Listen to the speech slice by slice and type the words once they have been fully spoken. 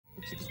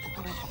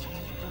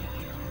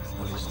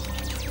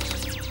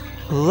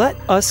Let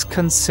us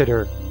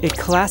consider a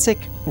classic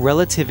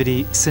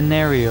relativity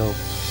scenario.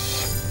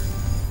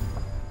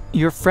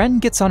 Your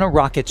friend gets on a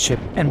rocket ship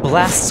and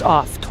blasts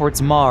off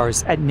towards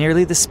Mars at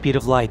nearly the speed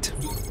of light.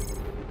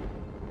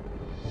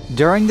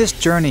 During this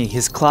journey,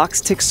 his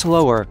clocks tick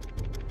slower,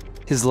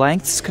 his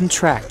lengths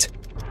contract,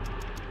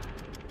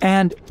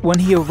 and when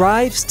he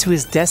arrives to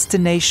his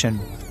destination,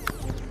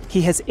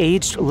 he has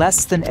aged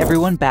less than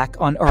everyone back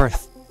on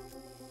Earth.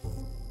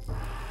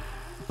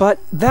 But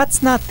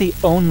that's not the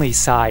only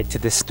side to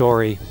this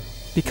story,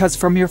 because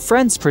from your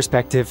friend's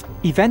perspective,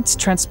 events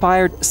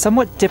transpired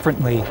somewhat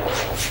differently.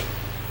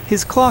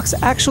 His clocks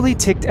actually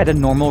ticked at a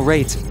normal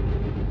rate,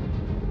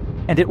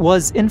 and it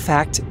was, in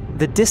fact,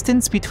 the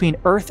distance between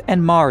Earth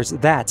and Mars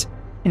that,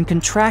 in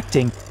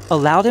contracting,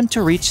 allowed him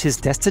to reach his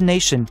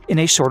destination in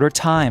a shorter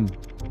time.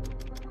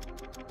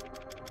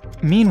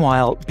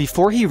 Meanwhile,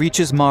 before he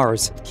reaches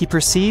Mars, he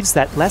perceives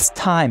that less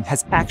time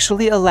has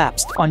actually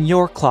elapsed on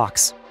your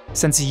clocks,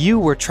 since you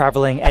were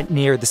traveling at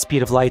near the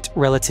speed of light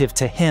relative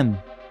to him.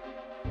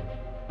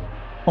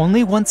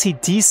 Only once he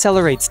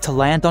decelerates to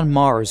land on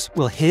Mars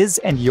will his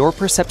and your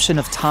perception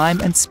of time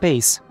and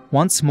space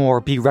once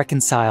more be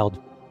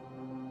reconciled.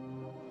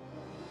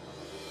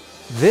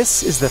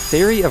 This is the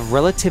theory of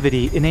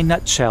relativity in a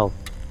nutshell,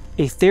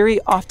 a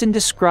theory often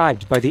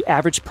described by the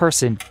average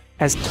person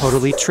as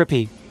totally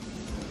trippy.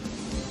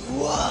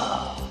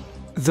 Whoa.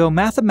 Though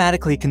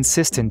mathematically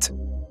consistent,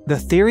 the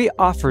theory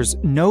offers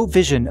no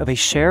vision of a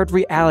shared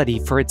reality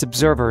for its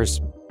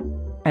observers,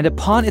 and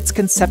upon its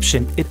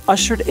conception it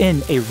ushered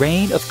in a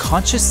reign of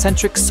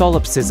conscious-centric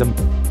solipsism,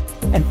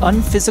 an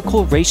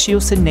unphysical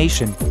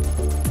ratiocination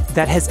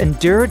that has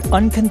endured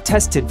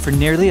uncontested for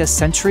nearly a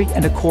century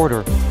and a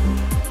quarter.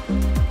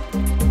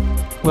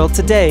 Well,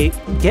 today,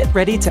 get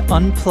ready to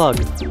unplug,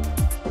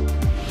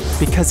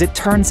 because it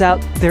turns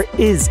out there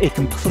is a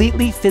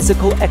completely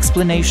physical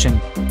explanation,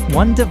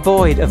 one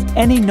devoid of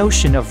any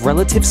notion of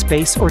relative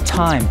space or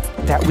time,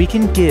 that we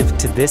can give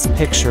to this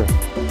picture.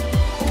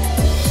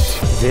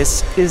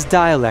 This is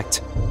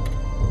Dialect,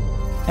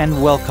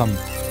 and welcome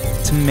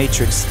to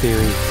Matrix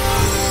Theory.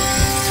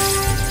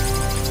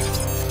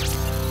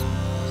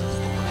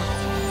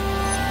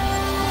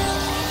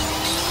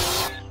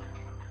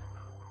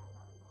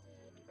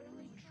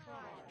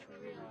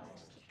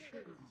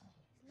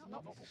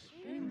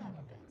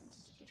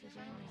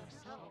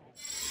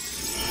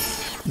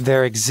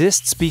 There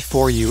exists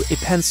before you a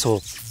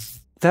pencil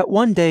that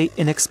one day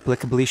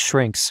inexplicably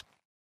shrinks.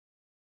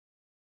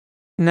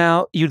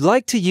 Now, you'd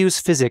like to use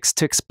physics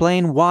to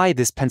explain why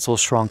this pencil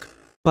shrunk,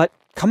 but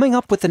coming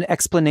up with an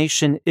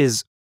explanation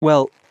is,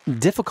 well,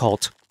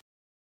 difficult.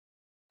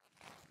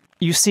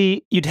 You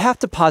see, you'd have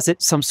to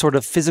posit some sort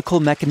of physical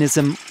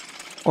mechanism,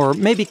 or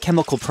maybe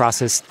chemical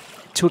process,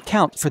 to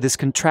account for this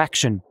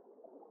contraction,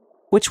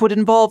 which would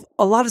involve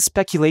a lot of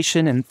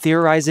speculation and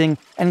theorizing,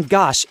 and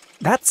gosh,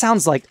 that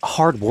sounds like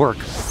hard work.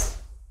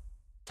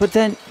 But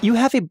then you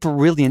have a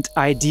brilliant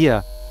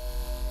idea.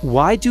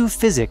 Why do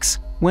physics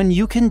when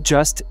you can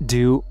just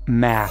do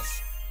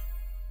math?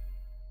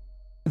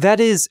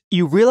 That is,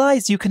 you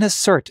realize you can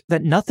assert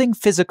that nothing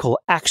physical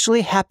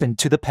actually happened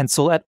to the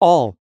pencil at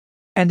all.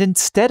 And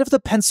instead of the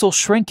pencil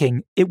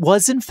shrinking, it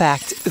was in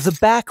fact the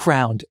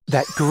background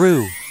that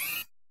grew.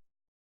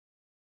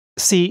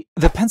 See,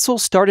 the pencil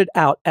started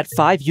out at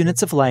 5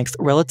 units of length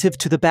relative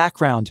to the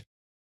background.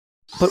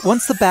 But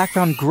once the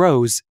background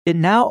grows, it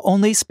now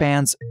only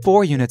spans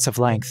 4 units of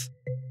length.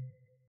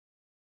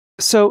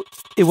 So,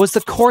 it was the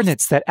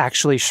coordinates that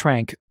actually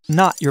shrank,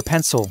 not your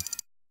pencil.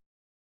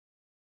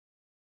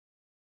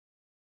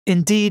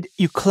 Indeed,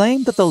 you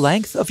claim that the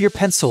length of your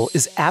pencil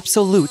is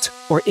absolute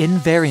or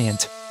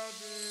invariant.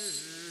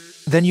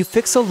 Then you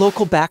fix a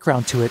local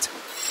background to it,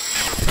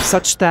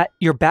 such that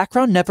your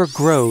background never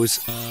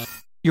grows,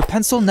 your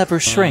pencil never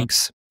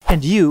shrinks,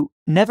 and you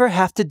never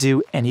have to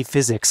do any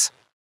physics.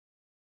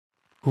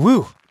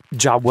 Woo!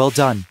 Job well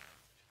done.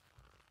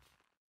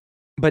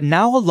 But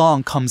now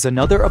along comes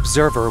another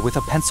observer with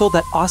a pencil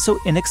that also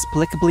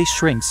inexplicably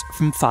shrinks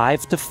from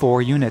 5 to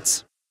 4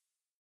 units.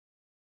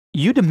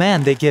 You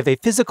demand they give a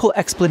physical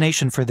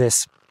explanation for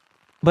this,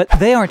 but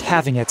they aren't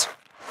having it.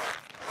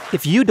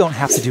 If you don't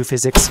have to do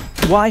physics,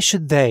 why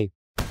should they?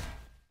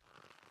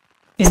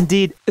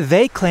 Indeed,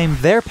 they claim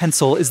their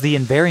pencil is the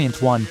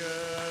invariant one,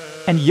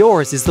 and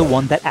yours is the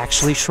one that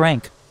actually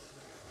shrank.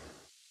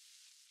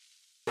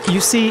 You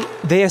see,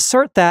 they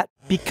assert that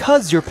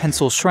because your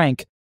pencil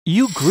shrank,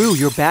 you grew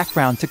your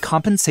background to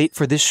compensate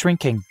for this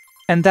shrinking,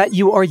 and that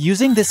you are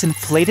using this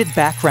inflated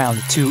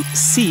background to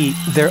see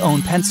their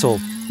own pencil,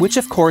 which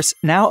of course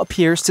now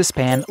appears to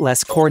span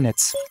less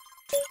coordinates.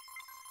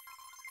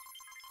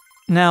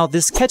 Now,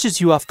 this catches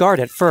you off guard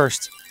at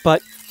first,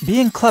 but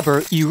being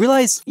clever, you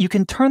realize you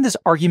can turn this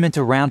argument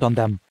around on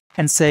them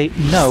and say,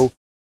 no,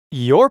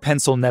 your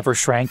pencil never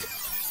shrank.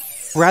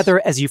 Rather,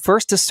 as you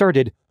first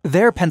asserted,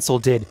 their pencil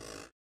did.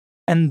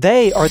 And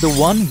they are the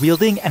one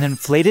wielding an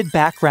inflated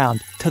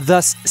background to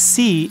thus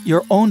see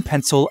your own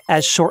pencil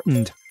as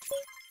shortened.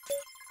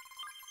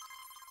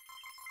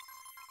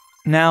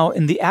 Now,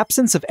 in the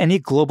absence of any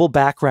global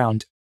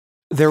background,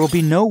 there will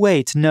be no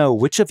way to know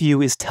which of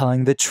you is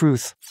telling the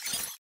truth.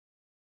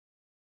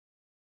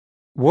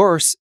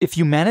 Worse, if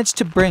you manage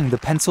to bring the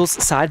pencils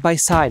side by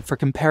side for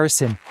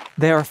comparison,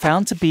 they are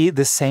found to be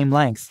the same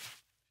length,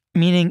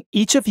 meaning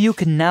each of you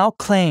can now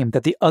claim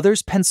that the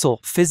other's pencil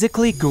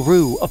physically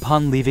grew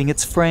upon leaving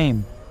its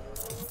frame,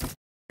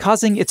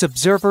 causing its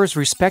observer's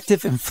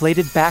respective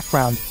inflated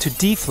background to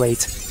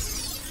deflate,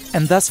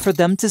 and thus for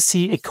them to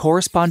see a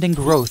corresponding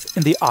growth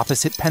in the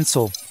opposite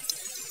pencil.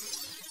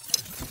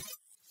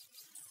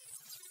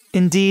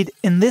 Indeed,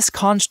 in this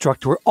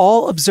construct where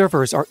all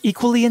observers are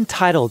equally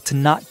entitled to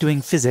not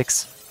doing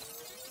physics,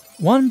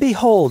 one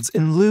beholds,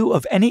 in lieu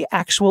of any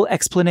actual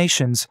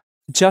explanations,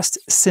 just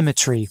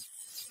symmetry.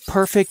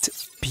 Perfect,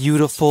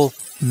 beautiful,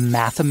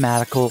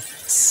 mathematical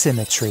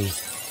symmetry.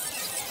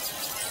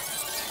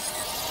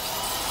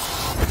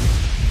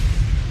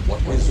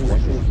 What is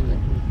relativity?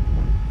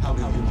 How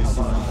do you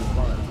define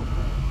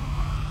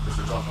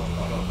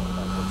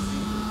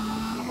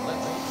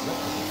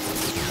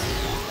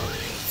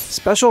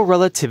Special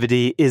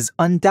relativity is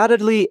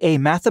undoubtedly a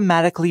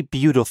mathematically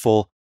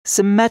beautiful,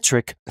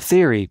 symmetric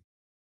theory,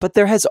 but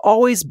there has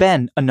always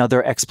been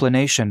another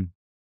explanation.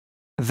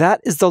 That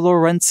is the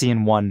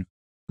Lorentzian one,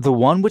 the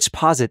one which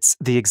posits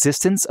the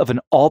existence of an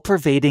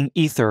all-pervading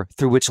ether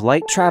through which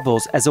light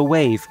travels as a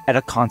wave at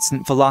a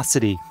constant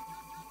velocity.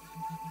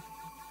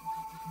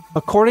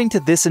 According to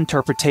this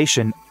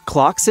interpretation,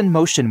 clocks in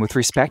motion with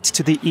respect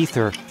to the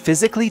ether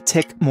physically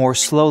tick more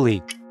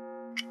slowly,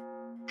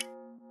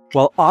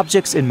 while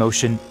objects in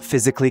motion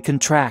physically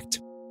contract.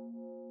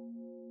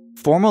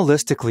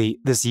 Formalistically,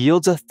 this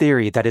yields a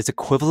theory that is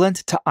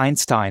equivalent to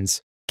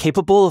Einstein's,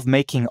 capable of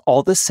making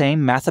all the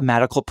same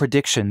mathematical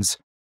predictions,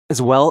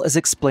 as well as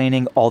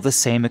explaining all the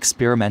same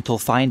experimental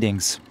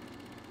findings.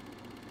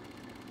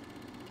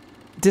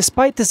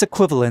 Despite this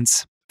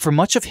equivalence, for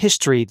much of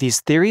history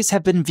these theories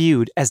have been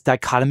viewed as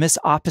dichotomous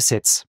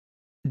opposites,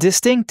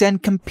 distinct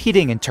and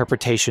competing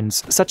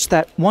interpretations such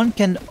that one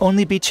can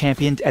only be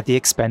championed at the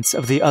expense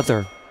of the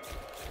other.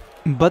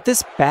 But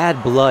this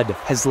bad blood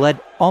has led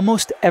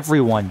almost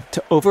everyone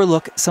to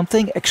overlook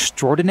something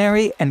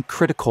extraordinary and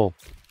critical.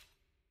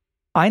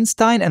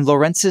 Einstein and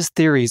Lorentz's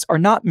theories are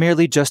not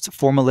merely just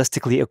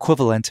formalistically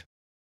equivalent.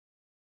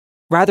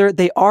 Rather,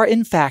 they are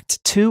in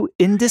fact two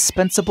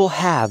indispensable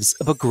halves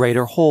of a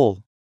greater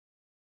whole.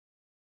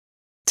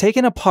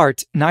 Taken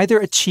apart, neither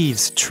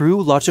achieves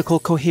true logical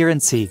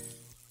coherency,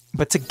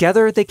 but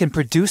together they can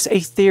produce a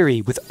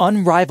theory with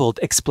unrivaled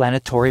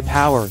explanatory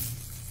power.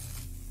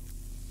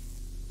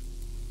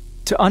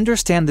 To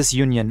understand this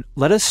union,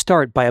 let us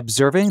start by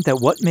observing that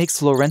what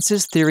makes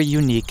Lorentz's theory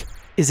unique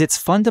is its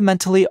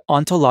fundamentally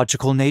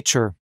ontological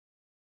nature.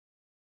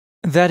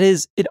 That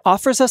is, it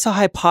offers us a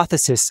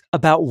hypothesis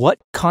about what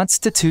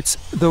constitutes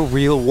the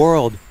real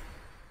world,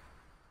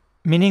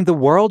 meaning the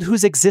world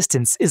whose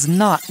existence is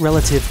not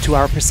relative to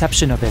our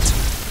perception of it.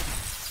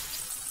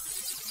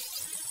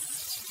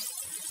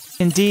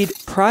 Indeed,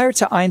 prior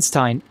to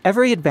Einstein,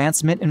 every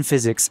advancement in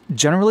physics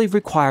generally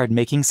required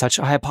making such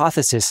a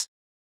hypothesis.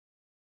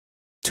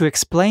 To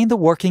explain the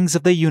workings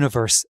of the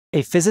universe,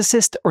 a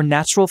physicist or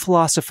natural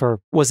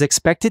philosopher was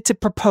expected to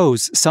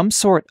propose some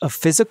sort of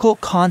physical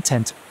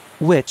content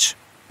which,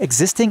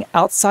 existing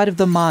outside of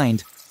the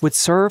mind, would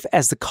serve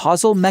as the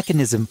causal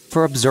mechanism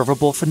for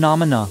observable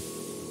phenomena.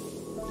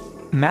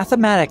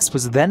 Mathematics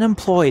was then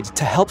employed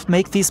to help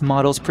make these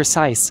models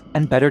precise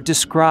and better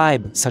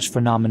describe such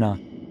phenomena.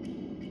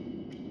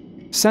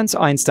 Since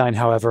Einstein,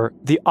 however,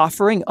 the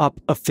offering up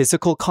of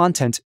physical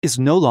content is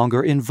no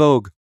longer in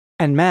vogue,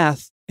 and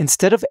math,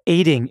 instead of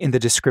aiding in the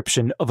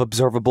description of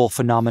observable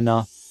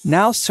phenomena,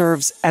 now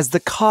serves as the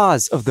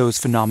cause of those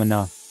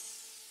phenomena.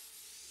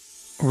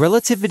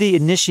 Relativity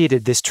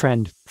initiated this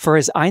trend, for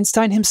as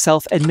Einstein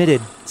himself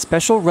admitted,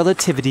 special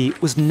relativity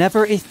was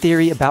never a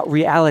theory about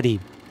reality.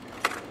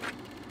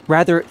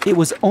 Rather, it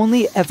was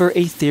only ever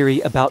a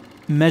theory about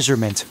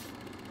measurement,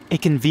 a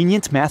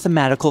convenient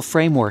mathematical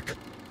framework.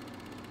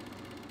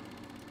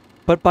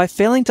 But by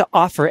failing to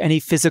offer any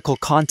physical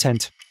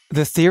content,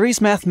 the theory's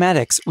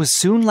mathematics was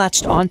soon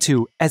latched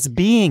onto as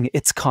being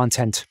its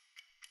content.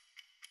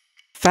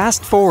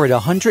 Fast forward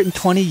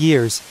 120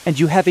 years, and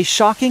you have a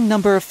shocking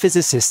number of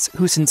physicists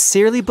who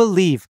sincerely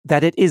believe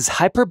that it is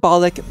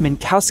hyperbolic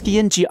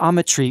Minkowskian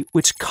geometry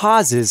which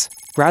causes,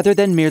 rather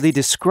than merely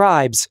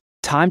describes,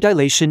 time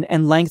dilation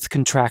and length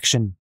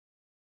contraction.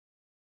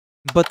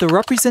 But the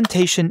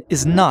representation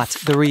is not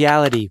the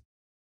reality.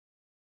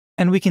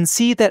 And we can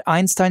see that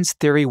Einstein's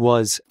theory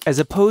was, as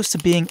opposed to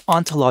being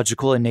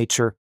ontological in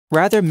nature,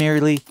 rather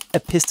merely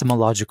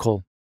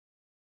epistemological.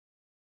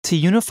 To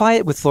unify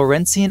it with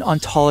Lorentzian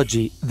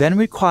ontology then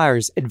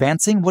requires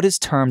advancing what is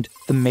termed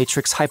the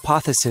matrix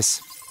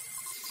hypothesis.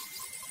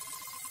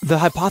 The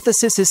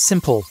hypothesis is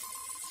simple.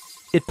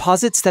 It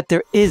posits that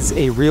there is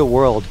a real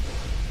world,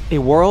 a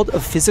world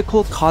of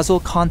physical causal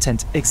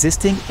content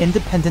existing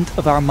independent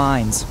of our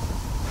minds,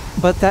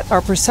 but that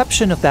our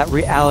perception of that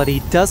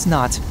reality does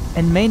not,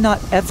 and may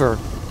not ever,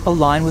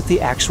 align with the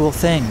actual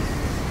thing.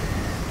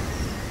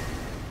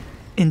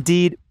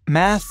 Indeed,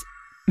 math,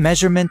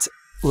 measurement,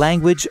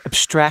 language,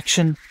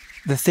 abstraction,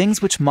 the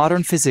things which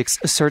modern physics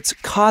asserts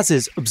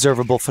causes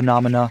observable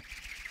phenomena,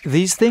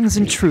 these things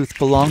in truth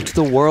belong to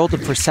the world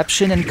of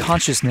perception and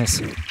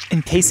consciousness,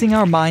 encasing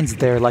our minds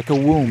there like a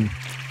womb,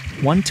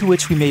 one to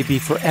which we may be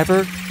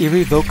forever,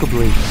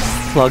 irrevocably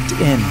plugged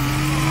in.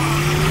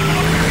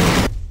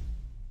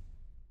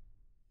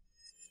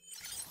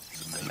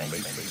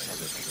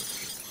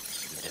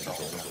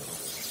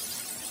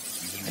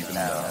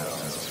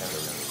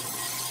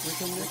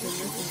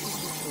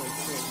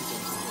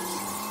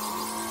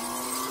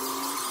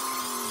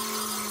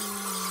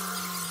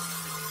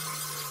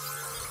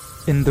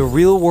 In the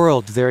real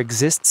world, there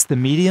exists the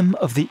medium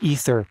of the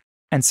ether,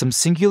 and some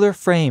singular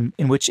frame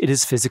in which it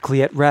is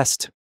physically at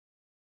rest.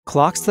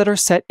 Clocks that are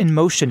set in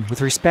motion with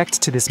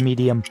respect to this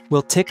medium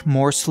will tick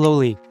more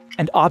slowly,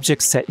 and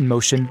objects set in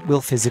motion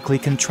will physically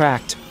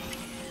contract.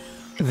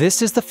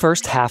 This is the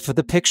first half of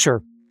the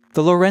picture,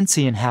 the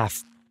Lorentzian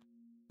half.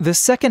 The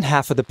second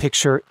half of the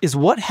picture is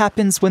what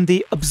happens when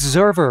the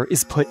observer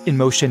is put in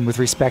motion with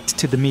respect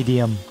to the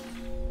medium.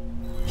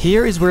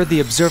 Here is where the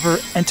observer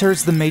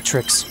enters the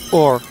matrix,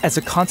 or, as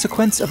a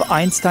consequence of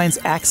Einstein's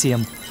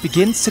axiom,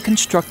 begins to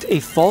construct a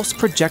false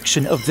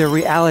projection of their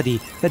reality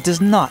that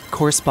does not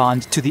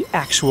correspond to the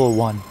actual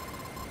one.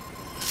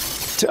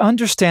 To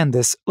understand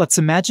this, let's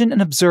imagine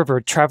an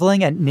observer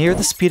traveling at near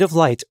the speed of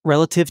light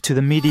relative to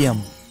the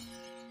medium.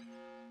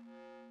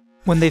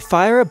 When they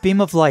fire a beam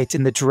of light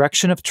in the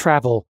direction of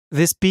travel,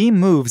 this beam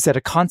moves at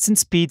a constant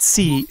speed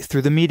c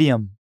through the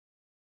medium.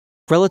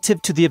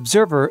 Relative to the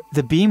observer,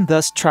 the beam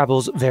thus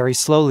travels very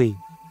slowly.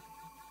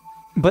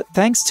 But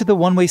thanks to the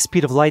one-way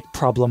speed of light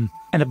problem,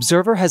 an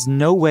observer has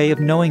no way of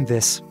knowing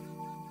this.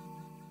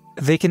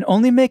 They can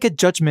only make a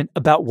judgment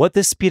about what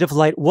the speed of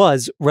light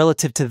was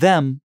relative to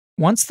them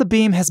once the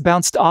beam has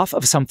bounced off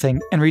of something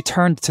and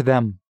returned to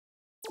them.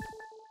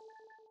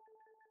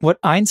 What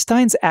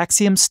Einstein's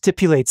axiom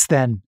stipulates,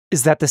 then,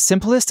 is that the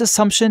simplest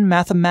assumption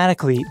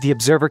mathematically the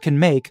observer can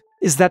make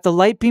is that the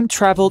light beam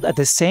traveled at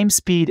the same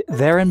speed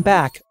there and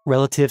back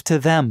relative to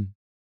them.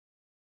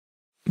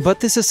 But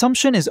this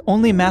assumption is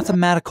only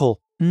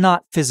mathematical,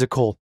 not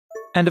physical.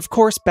 And of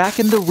course, back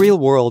in the real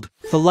world,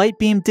 the light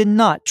beam did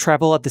not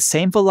travel at the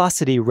same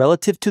velocity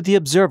relative to the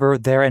observer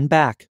there and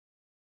back.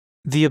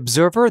 The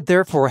observer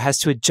therefore has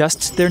to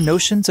adjust their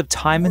notions of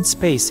time and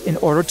space in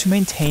order to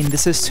maintain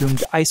this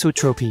assumed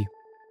isotropy.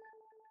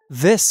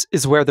 This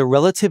is where the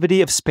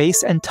relativity of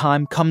space and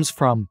time comes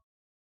from.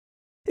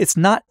 It's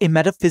not a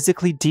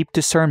metaphysically deep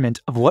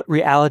discernment of what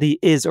reality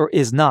is or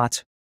is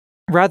not.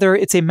 Rather,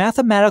 it's a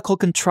mathematical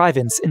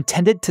contrivance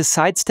intended to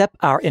sidestep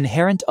our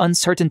inherent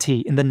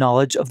uncertainty in the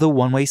knowledge of the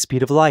one-way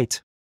speed of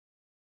light.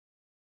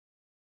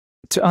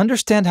 To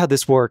understand how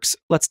this works,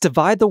 let's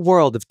divide the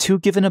world of two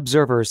given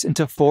observers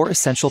into four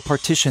essential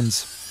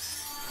partitions.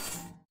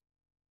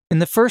 In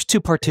the first two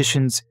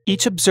partitions,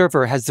 each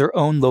observer has their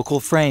own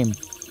local frame,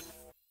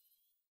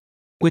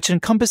 which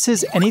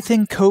encompasses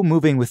anything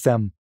co-moving with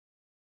them,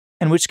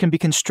 and which can be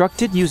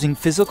constructed using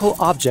physical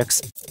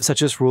objects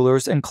such as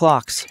rulers and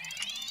clocks.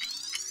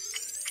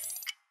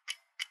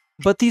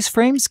 But these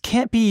frames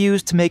can't be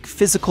used to make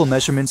physical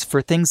measurements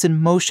for things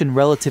in motion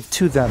relative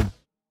to them.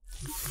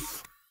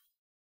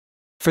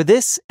 For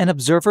this, an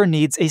observer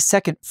needs a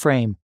second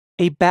frame,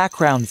 a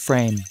background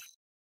frame.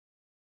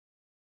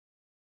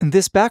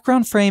 This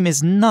background frame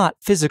is not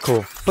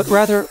physical, but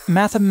rather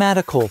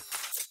mathematical,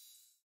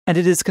 and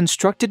it is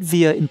constructed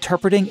via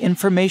interpreting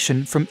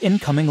information from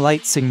incoming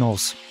light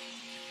signals.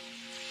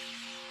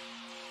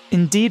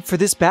 Indeed, for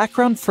this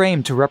background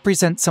frame to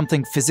represent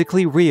something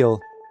physically real,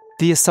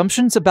 the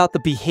assumptions about the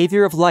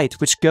behavior of light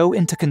which go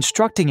into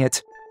constructing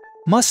it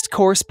must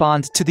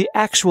correspond to the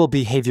actual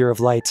behavior of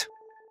light.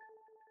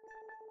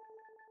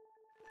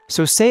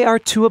 So say our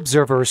two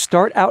observers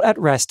start out at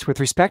rest with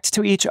respect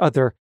to each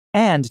other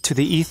and to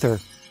the ether.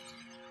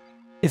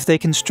 If they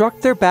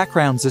construct their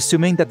backgrounds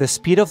assuming that the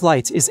speed of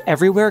light is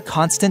everywhere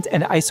constant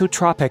and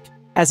isotropic,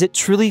 as it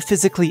truly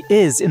physically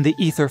is in the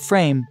ether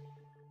frame,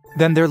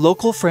 then their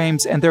local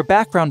frames and their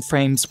background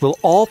frames will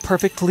all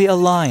perfectly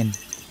align,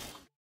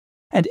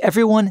 and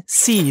everyone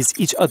sees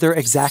each other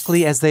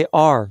exactly as they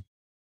are.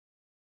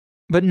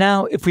 But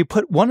now, if we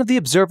put one of the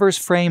observer's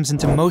frames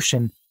into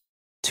motion,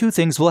 two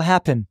things will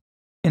happen.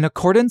 In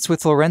accordance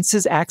with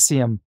Lorenz's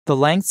axiom, the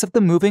lengths of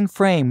the moving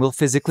frame will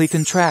physically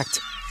contract,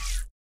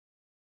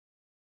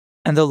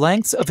 and the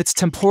lengths of its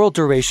temporal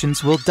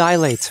durations will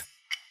dilate.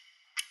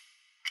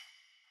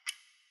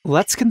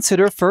 Let's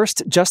consider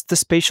first just the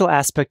spatial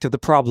aspect of the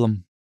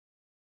problem.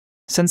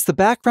 Since the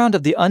background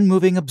of the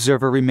unmoving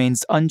observer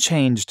remains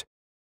unchanged,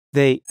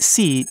 they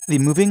see the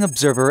moving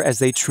observer as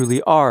they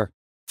truly are,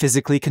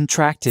 physically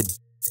contracted.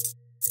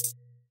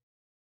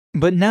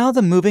 But now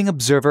the moving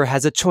observer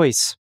has a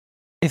choice.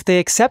 If they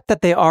accept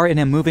that they are in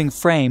a moving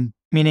frame,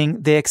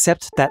 meaning they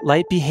accept that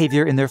light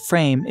behavior in their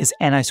frame is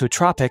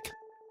anisotropic,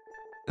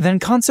 then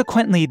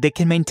consequently they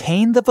can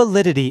maintain the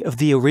validity of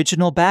the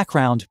original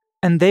background,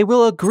 and they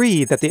will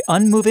agree that the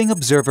unmoving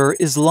observer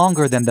is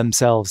longer than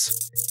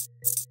themselves.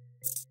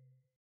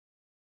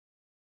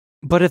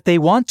 But if they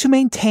want to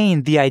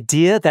maintain the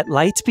idea that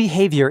light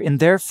behavior in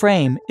their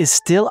frame is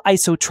still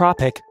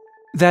isotropic,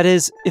 that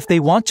is, if they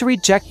want to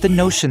reject the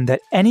notion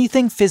that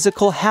anything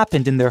physical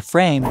happened in their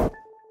frame,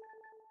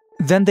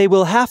 then they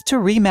will have to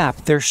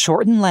remap their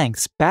shortened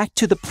lengths back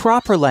to the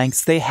proper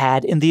lengths they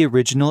had in the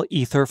original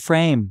ether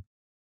frame.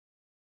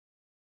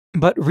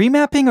 But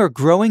remapping or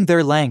growing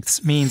their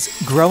lengths means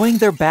growing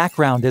their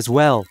background as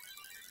well.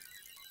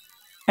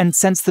 And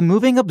since the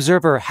moving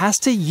observer has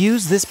to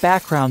use this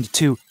background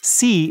to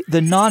see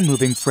the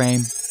non-moving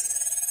frame,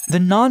 the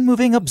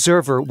non-moving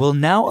observer will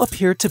now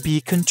appear to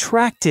be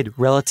contracted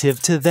relative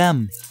to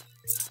them.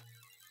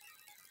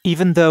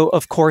 Even though,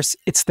 of course,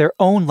 it's their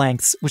own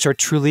lengths which are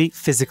truly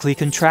physically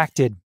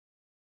contracted.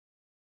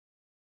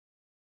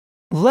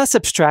 Less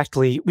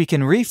abstractly, we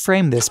can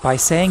reframe this by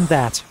saying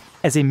that,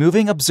 as a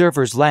moving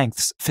observer's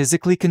lengths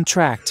physically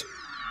contract,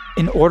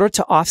 in order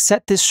to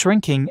offset this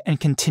shrinking and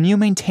continue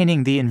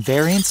maintaining the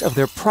invariance of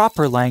their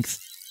proper length,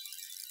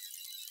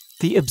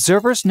 the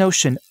observer's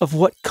notion of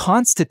what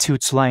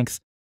constitutes length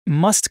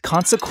must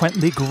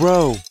consequently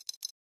grow.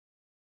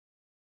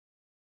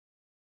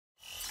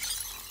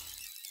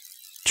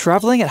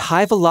 Traveling at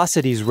high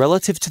velocities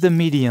relative to the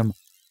medium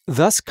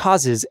thus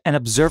causes an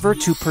observer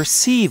to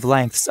perceive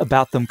lengths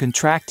about them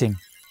contracting.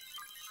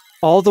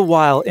 All the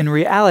while, in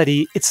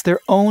reality, it's their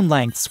own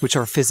lengths which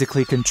are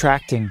physically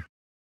contracting.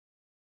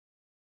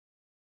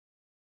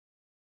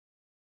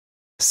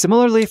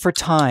 Similarly for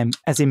time,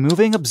 as a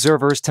moving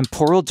observer's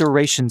temporal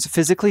durations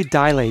physically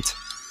dilate,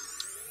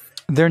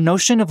 their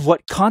notion of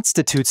what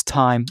constitutes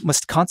time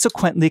must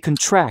consequently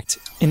contract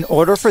in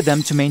order for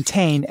them to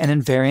maintain an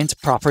invariant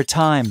proper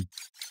time.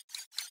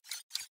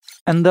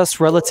 And thus,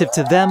 relative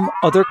to them,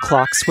 other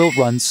clocks will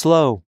run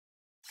slow.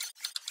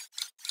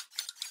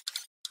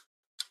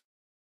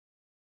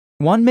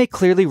 One may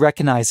clearly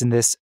recognize in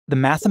this the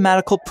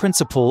mathematical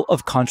principle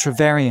of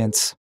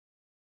contravariance.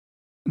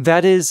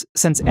 That is,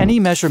 since any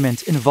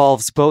measurement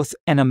involves both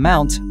an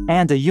amount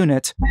and a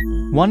unit,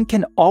 one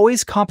can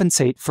always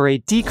compensate for a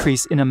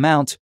decrease in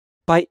amount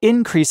by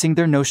increasing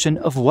their notion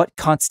of what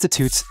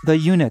constitutes the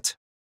unit.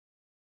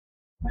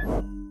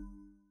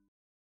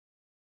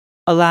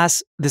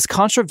 Alas, this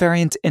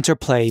contravariant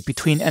interplay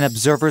between an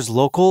observer's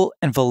local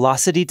and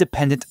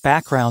velocity-dependent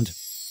background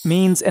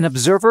means an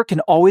observer can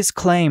always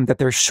claim that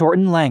their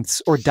shortened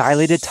lengths or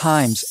dilated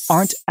times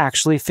aren't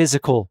actually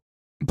physical,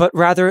 but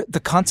rather the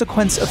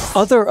consequence of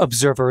other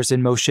observers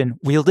in motion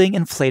wielding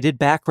inflated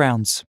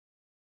backgrounds.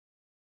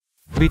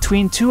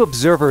 Between two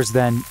observers,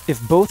 then,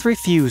 if both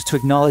refuse to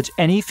acknowledge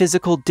any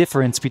physical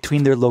difference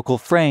between their local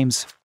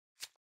frames,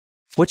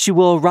 what you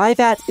will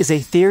arrive at is a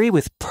theory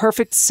with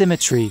perfect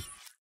symmetry,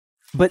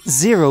 but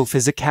zero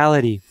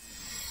physicality.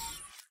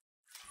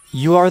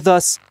 You are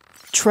thus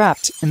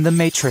trapped in the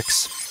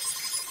matrix.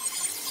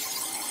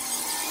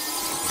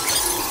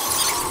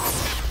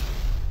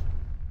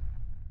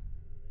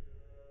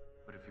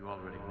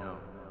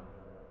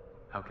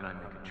 How can I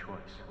make a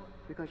choice?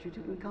 Because you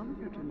didn't come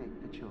here to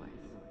make the choice.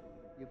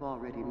 You've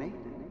already made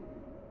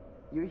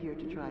it. You're here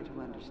to try to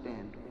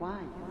understand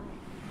why.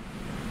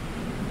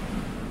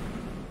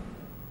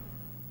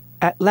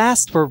 At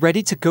last, we're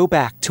ready to go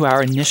back to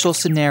our initial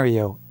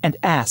scenario and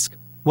ask,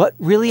 what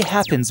really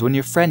happens when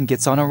your friend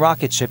gets on a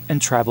rocket ship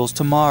and travels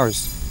to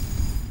Mars?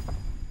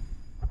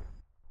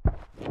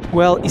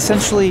 Well,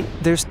 essentially,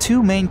 there's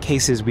two main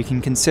cases we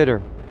can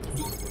consider.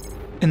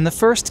 In the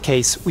first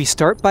case, we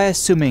start by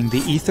assuming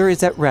the ether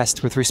is at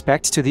rest with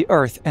respect to the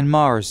Earth and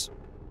Mars.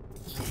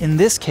 In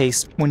this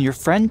case, when your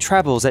friend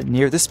travels at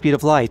near the speed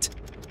of light,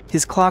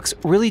 his clocks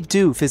really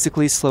do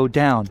physically slow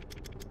down,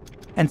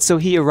 and so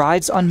he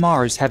arrives on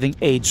Mars having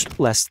aged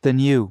less than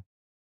you.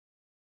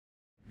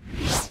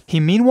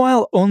 He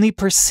meanwhile only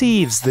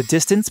perceives the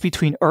distance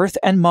between Earth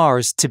and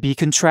Mars to be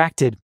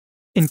contracted,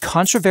 in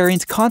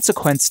contravariant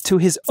consequence to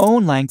his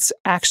own lengths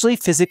actually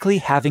physically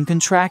having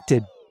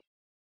contracted.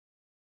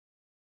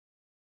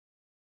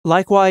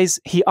 Likewise,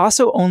 he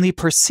also only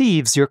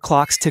perceives your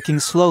clocks ticking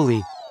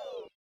slowly,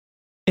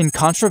 in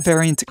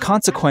contravariant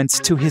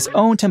consequence to his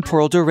own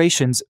temporal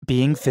durations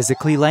being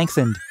physically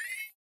lengthened.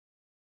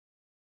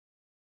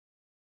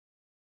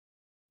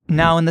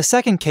 Now, in the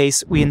second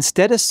case, we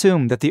instead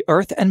assume that the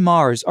Earth and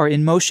Mars are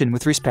in motion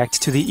with respect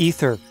to the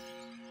ether,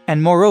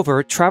 and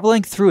moreover,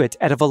 traveling through it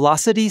at a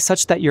velocity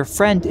such that your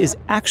friend is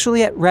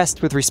actually at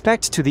rest with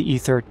respect to the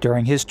ether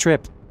during his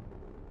trip.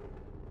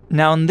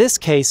 Now, in this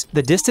case,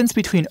 the distance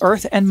between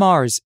Earth and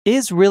Mars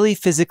is really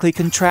physically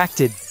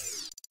contracted.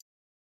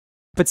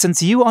 But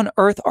since you on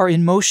Earth are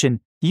in motion,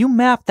 you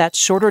map that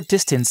shorter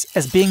distance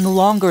as being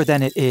longer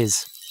than it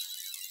is.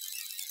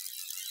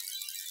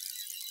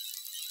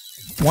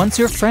 Once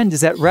your friend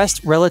is at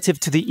rest relative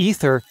to the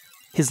ether,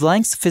 his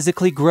lengths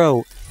physically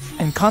grow,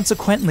 and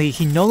consequently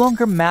he no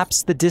longer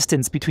maps the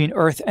distance between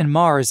Earth and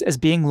Mars as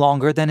being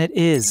longer than it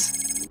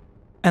is.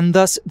 And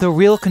thus, the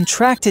real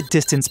contracted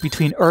distance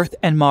between Earth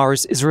and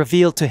Mars is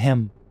revealed to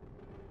him.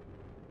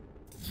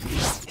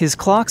 His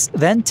clocks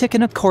then tick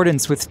in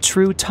accordance with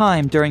true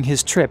time during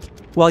his trip,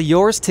 while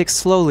yours tick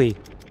slowly,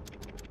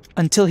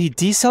 until he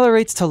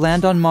decelerates to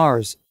land on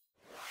Mars,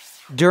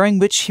 during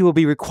which he will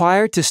be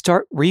required to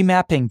start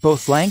remapping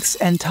both lengths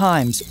and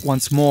times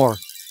once more.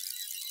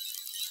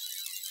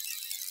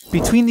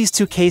 Between these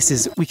two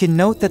cases, we can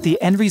note that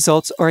the end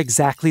results are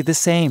exactly the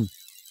same,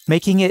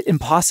 making it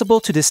impossible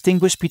to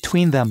distinguish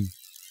between them.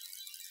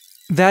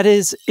 That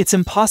is, it's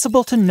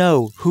impossible to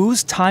know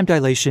whose time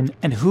dilation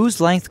and whose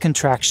length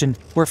contraction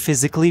were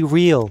physically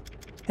real,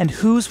 and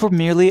whose were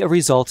merely a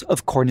result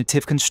of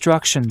cognitive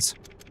constructions.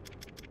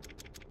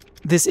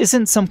 This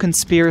isn't some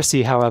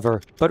conspiracy,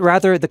 however, but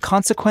rather the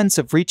consequence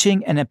of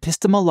reaching an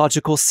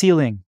epistemological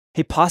ceiling,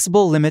 a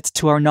possible limit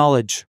to our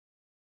knowledge.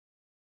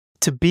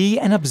 To be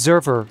an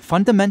observer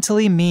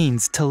fundamentally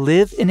means to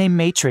live in a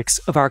matrix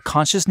of our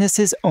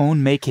consciousness's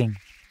own making,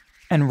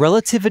 and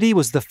relativity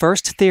was the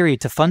first theory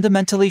to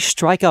fundamentally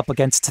strike up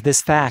against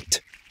this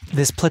fact,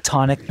 this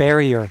Platonic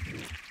barrier.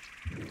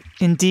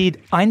 Indeed,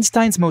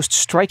 Einstein's most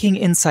striking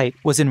insight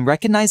was in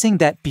recognizing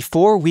that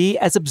before we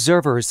as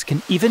observers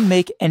can even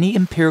make any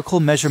empirical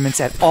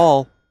measurements at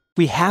all,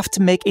 we have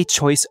to make a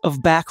choice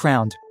of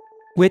background,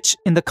 which,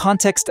 in the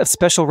context of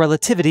special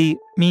relativity,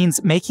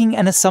 means making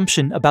an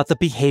assumption about the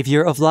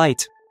behavior of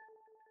light.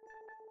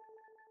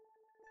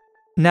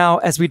 Now,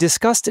 as we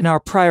discussed in our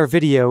prior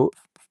video,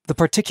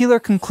 the particular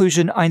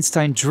conclusion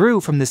Einstein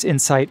drew from this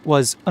insight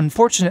was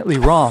unfortunately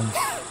wrong,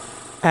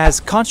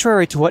 as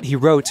contrary to what he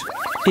wrote,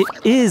 it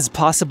is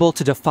possible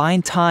to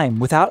define time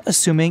without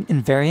assuming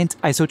invariant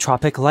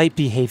isotropic light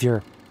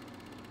behavior.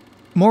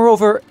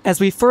 Moreover, as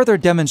we further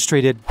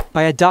demonstrated,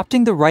 by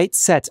adopting the right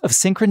set of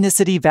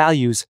synchronicity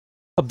values,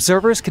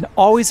 observers can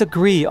always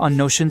agree on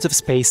notions of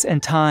space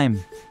and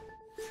time.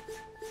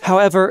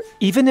 However,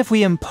 even if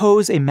we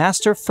impose a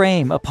master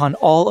frame upon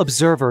all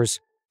observers,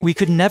 we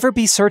could never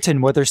be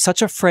certain whether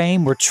such a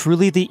frame were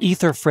truly the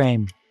ether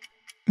frame,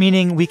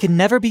 meaning we can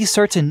never be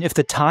certain if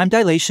the time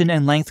dilation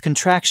and length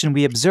contraction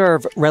we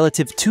observe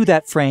relative to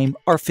that frame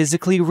are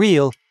physically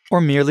real or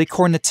merely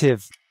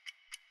cognitive.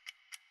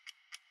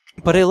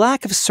 But a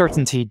lack of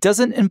certainty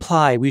doesn't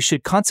imply we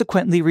should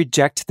consequently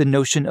reject the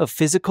notion of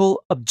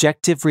physical,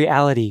 objective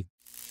reality.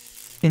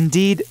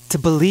 Indeed, to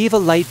believe a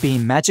light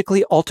beam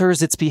magically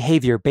alters its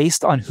behavior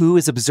based on who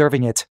is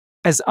observing it,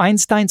 as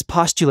Einstein's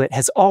postulate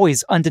has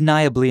always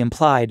undeniably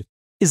implied,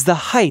 is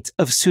the height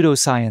of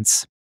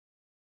pseudoscience.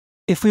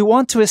 If we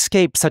want to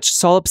escape such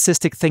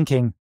solipsistic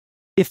thinking,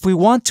 if we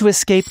want to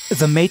escape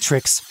the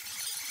matrix,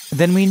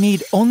 then we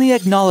need only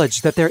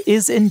acknowledge that there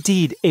is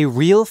indeed a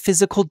real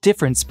physical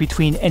difference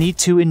between any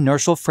two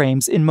inertial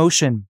frames in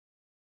motion,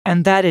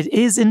 and that it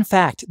is in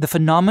fact the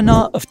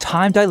phenomena of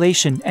time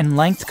dilation and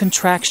length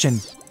contraction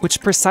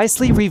which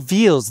precisely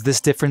reveals this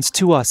difference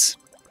to us.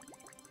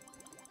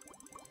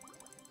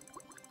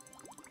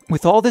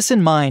 With all this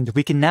in mind,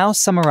 we can now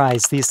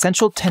summarize the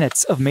essential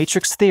tenets of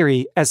matrix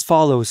theory as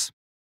follows.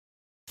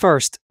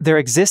 First, there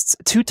exists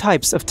two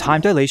types of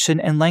time dilation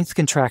and length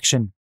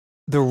contraction: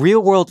 the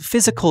real-world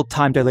physical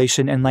time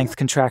dilation and length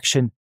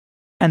contraction,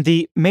 and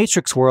the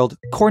matrix world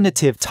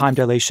cognitive time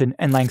dilation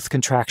and length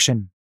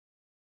contraction.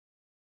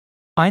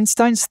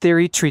 Einstein's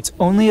theory treats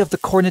only of the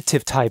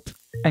cognitive type,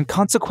 and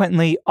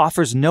consequently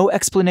offers no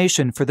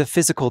explanation for the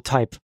physical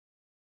type.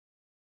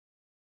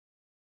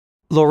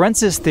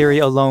 Lorentz's theory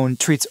alone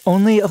treats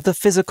only of the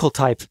physical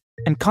type,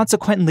 and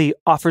consequently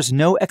offers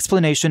no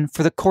explanation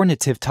for the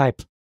cognitive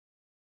type.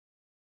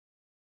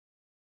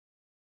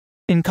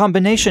 In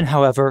combination,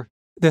 however,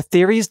 the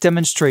theories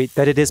demonstrate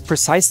that it is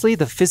precisely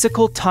the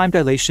physical time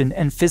dilation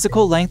and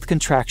physical length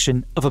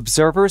contraction of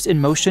observers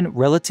in motion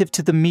relative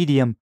to the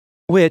medium,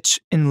 which,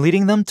 in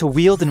leading them to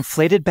wield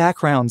inflated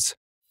backgrounds,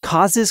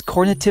 causes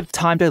cognitive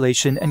time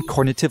dilation and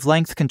cognitive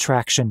length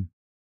contraction.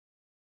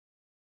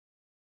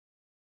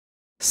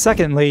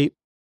 Secondly,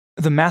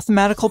 the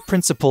mathematical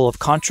principle of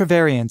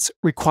contravariance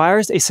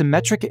requires a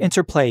symmetric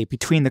interplay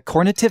between the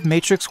cognitive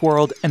matrix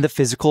world and the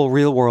physical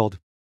real world.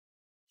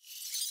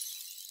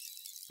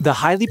 The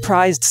highly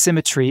prized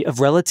symmetry of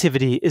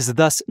relativity is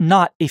thus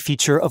not a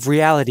feature of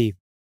reality,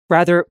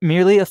 rather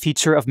merely a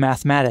feature of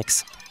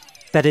mathematics,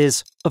 that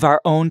is, of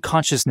our own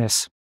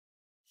consciousness.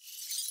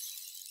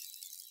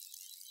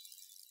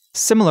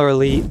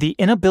 Similarly, the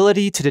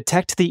inability to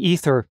detect the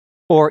ether,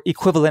 or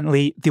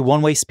equivalently the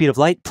one-way speed of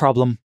light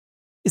problem,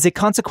 is a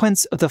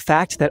consequence of the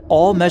fact that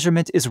all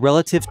measurement is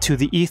relative to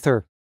the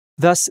ether.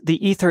 Thus,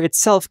 the ether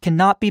itself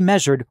cannot be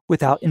measured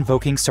without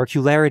invoking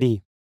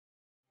circularity.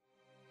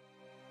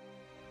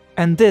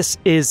 And this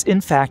is,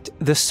 in fact,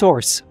 the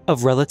source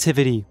of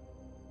relativity.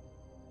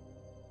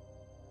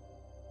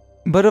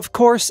 But of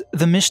course,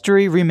 the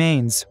mystery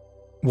remains.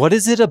 What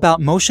is it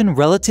about motion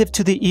relative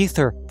to the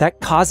ether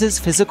that causes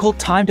physical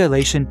time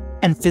dilation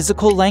and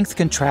physical length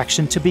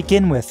contraction to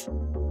begin with?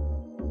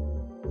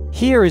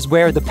 Here is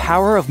where the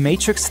power of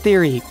matrix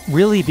theory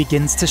really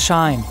begins to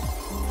shine.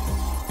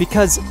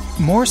 Because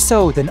more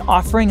so than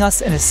offering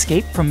us an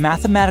escape from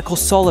mathematical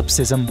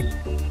solipsism,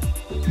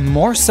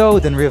 more so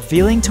than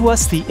revealing to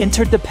us the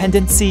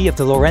interdependency of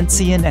the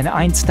Lorentzian and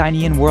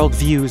Einsteinian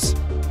worldviews,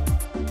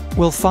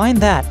 we'll find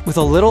that, with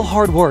a little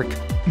hard work,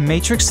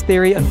 Matrix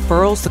theory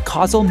unfurls the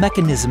causal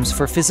mechanisms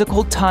for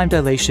physical time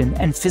dilation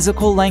and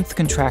physical length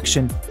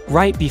contraction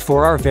right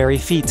before our very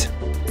feet.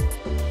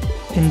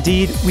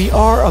 Indeed, we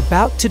are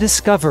about to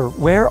discover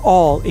where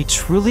all a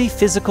truly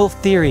physical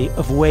theory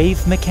of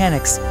wave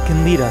mechanics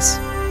can lead us.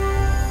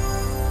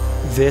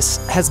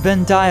 This has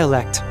been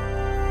Dialect.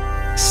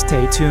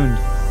 Stay tuned.